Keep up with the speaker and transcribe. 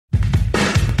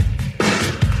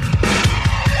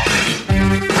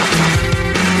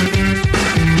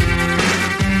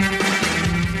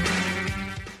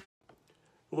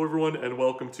Hello everyone and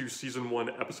welcome to Season 1,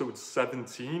 Episode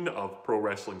 17 of Pro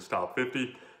Wrestling's Top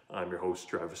 50. I'm your host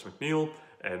Travis McNeil,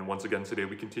 and once again today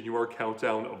we continue our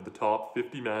countdown of the top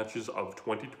 50 matches of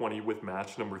 2020 with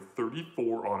match number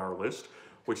 34 on our list,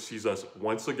 which sees us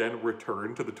once again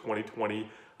return to the 2020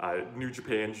 New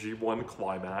Japan G1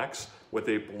 Climax with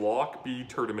a Block B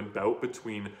tournament bout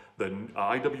between the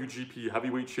IWGP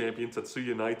Heavyweight Champion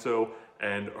Tetsuya Naito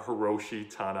and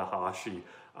Hiroshi Tanahashi.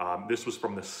 This was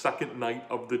from the second night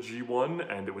of the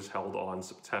G1, and it was held on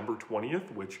September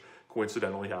 20th, which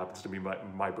coincidentally happens to be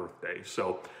my birthday.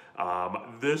 So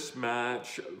this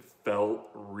match felt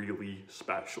really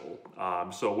special.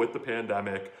 So with the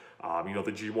pandemic,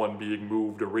 the G1 being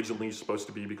moved originally supposed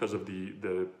to be because of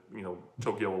the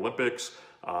Tokyo Olympics,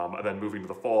 and then moving to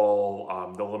the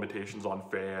fall, the limitations on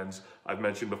fans. I've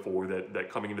mentioned before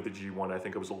that coming into the G1, I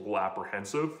think it was a little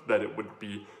apprehensive that it would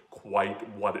be quite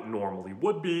what it normally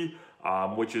would be,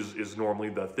 which is normally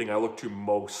the thing I look to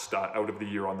most out of the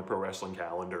year on the pro wrestling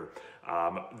calendar.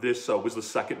 This was the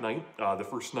second night. The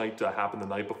first night happened the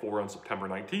night before on September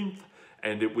 19th,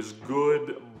 and it was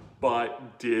good,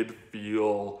 but did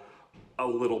feel a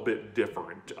little bit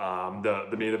different.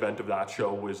 The main event of that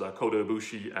show was Kota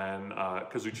Ibushi and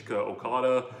Kazuchika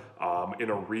Okada in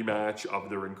a rematch of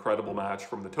their incredible match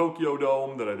from the Tokyo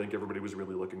Dome that I think everybody was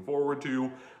really looking forward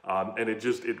to. And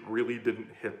it really didn't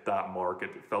hit that mark.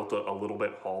 It felt a little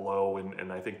bit hollow,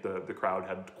 and I think the crowd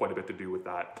had quite a bit to do with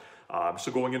that.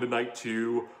 So going into night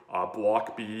two,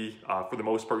 Block B, for the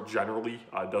most part, generally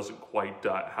doesn't quite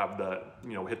have the,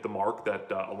 hit the mark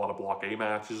that a lot of Block A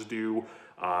matches do.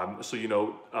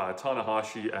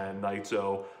 Tanahashi and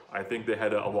Naito, I think they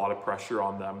had a lot of pressure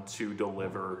on them to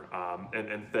deliver,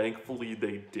 and thankfully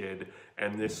they did.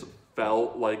 And this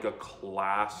felt like a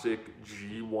classic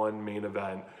G1 main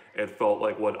event. It felt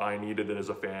like what I needed as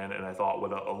a fan, and I thought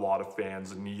what a lot of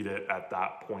fans needed at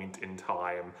that point in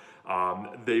time.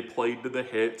 They played to the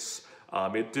hits.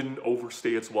 It didn't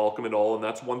overstay its welcome at all, and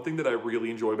that's one thing that I really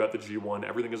enjoy about the G1.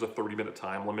 Everything is a 30-minute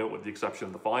time limit with the exception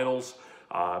of the finals.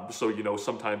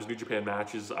 Sometimes New Japan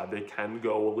matches, they can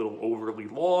go a little overly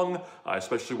long,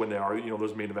 especially when they are,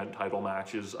 those main event title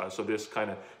matches. So this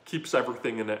kind of keeps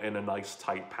everything in a nice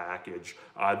tight package.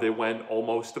 They went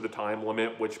almost to the time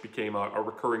limit, which became a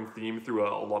recurring theme through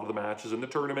a lot of the matches in the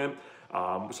tournament.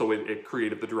 So it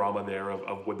created the drama there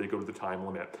of would they go to the time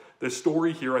limit. The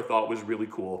story here I thought was really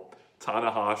cool.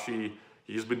 Tanahashi,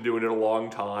 he's been doing it a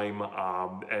long time,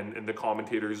 and the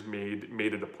commentators made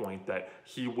it a point that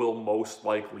he will most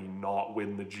likely not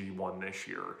win the G1 this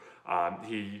year.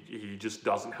 He just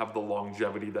doesn't have the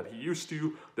longevity that he used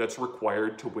to that's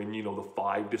required to win, the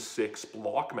 5 to 6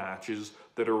 block matches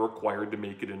that are required to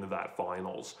make it into that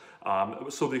finals.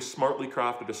 So they smartly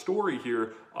crafted a story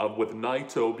here of with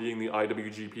Naito being the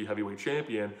IWGP Heavyweight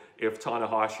Champion. If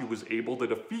Tanahashi was able to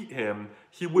defeat him,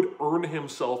 he would earn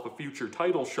himself a future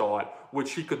title shot,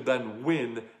 which he could then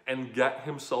win and get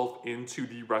himself into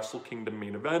the Wrestle Kingdom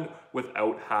main event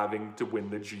without having to win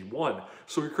the G1.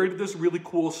 So he created this really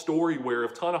cool story where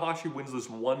if Tanahashi wins this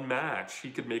one match, he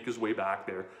could make his way back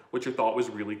there, which I thought was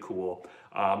really cool.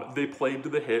 They played to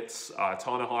the hits.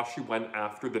 Tanahashi went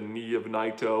after the knee of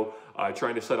Naito,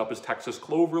 trying to set up his Texas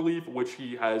Cloverleaf, which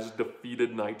he has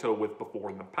defeated Naito with before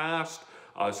in the past.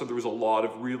 So there was a lot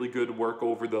of really good work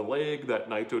over the leg that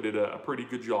Naito did a pretty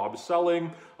good job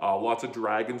selling. Lots of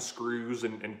dragon screws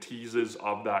and teases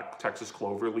of that Texas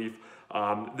Cloverleaf.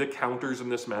 The counters in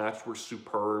this match were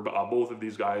superb. Both of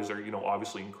these guys are,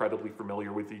 obviously incredibly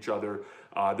familiar with each other.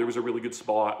 There was a really good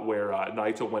spot where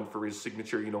Naito went for his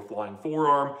signature, flying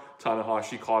forearm.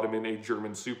 Tanahashi caught him in a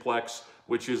German suplex,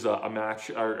 which is a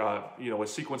match, or a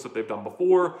sequence that they've done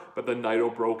before, but then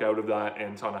Naito broke out of that,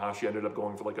 and Tanahashi ended up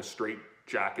going for like a straight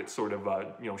jacket sort of,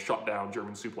 shut down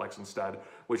German suplex instead,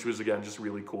 which was, again, just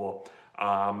really cool.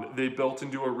 They built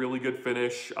into a really good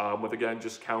finish with, again,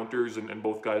 just counters and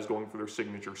both guys going for their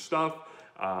signature stuff.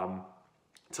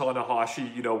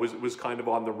 Tanahashi, was kind of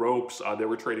on the ropes. They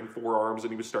were trading forearms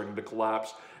and he was starting to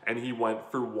collapse, and he went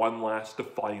for one last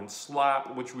defiant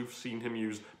slap, which we've seen him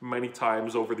use many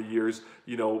times over the years,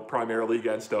 primarily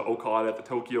against Okada at the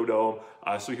Tokyo Dome.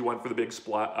 So he went for the big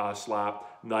slap.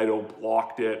 Naito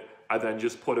blocked it. I then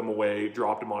just put him away,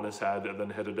 dropped him on his head, and then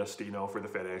hit a Destino for the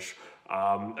finish.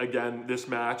 Again, this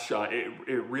match,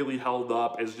 it really held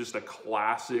up as just a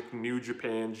classic New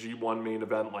Japan G1 main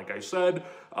event, like I said,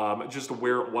 just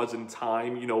where it was in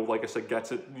time, you know, like I said,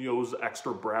 gets it, you know, those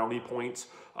extra brownie points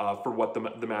for what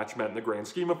the match meant in the grand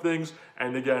scheme of things.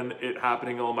 And again, it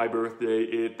happening on my birthday,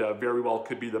 it very well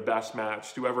could be the best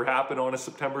match to ever happen on a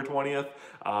September 20th.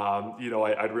 You know,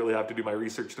 I'd really have to do my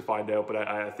research to find out, but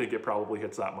I think it probably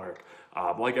hits that mark.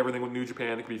 Like everything with New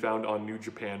Japan, it can be found on New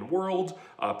Japan World.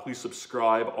 Please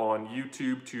subscribe on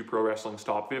YouTube to Pro Wrestling's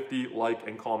Top 50. Like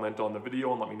and comment on the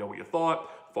video and let me know what you thought.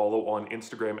 Follow on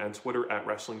Instagram and Twitter at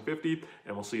Wrestling50.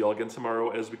 And we'll see you all again tomorrow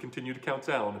as we continue to count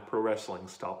down Pro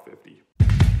Wrestling's Top 50.